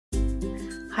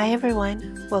Hi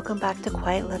everyone, welcome back to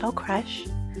Quiet Little Crush.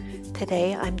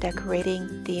 Today I'm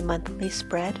decorating the monthly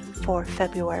spread for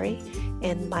February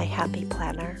in my Happy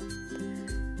Planner.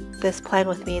 This plan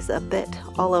with me is a bit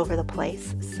all over the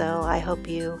place, so I hope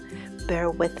you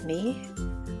bear with me.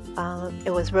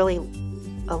 It was really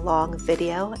a long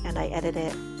video and I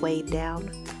edited it way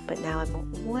down, but now I'm a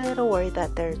little worried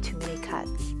that there are too many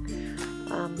cuts.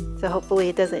 So hopefully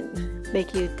it doesn't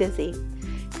make you dizzy.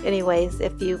 Anyways,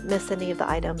 if you miss any of the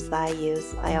items that I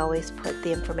use, I always put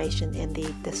the information in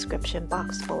the description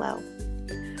box below.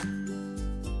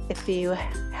 If you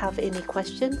have any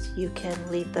questions, you can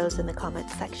leave those in the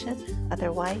comments section.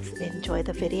 Otherwise, enjoy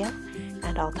the video,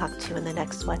 and I'll talk to you in the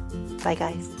next one. Bye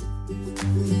guys.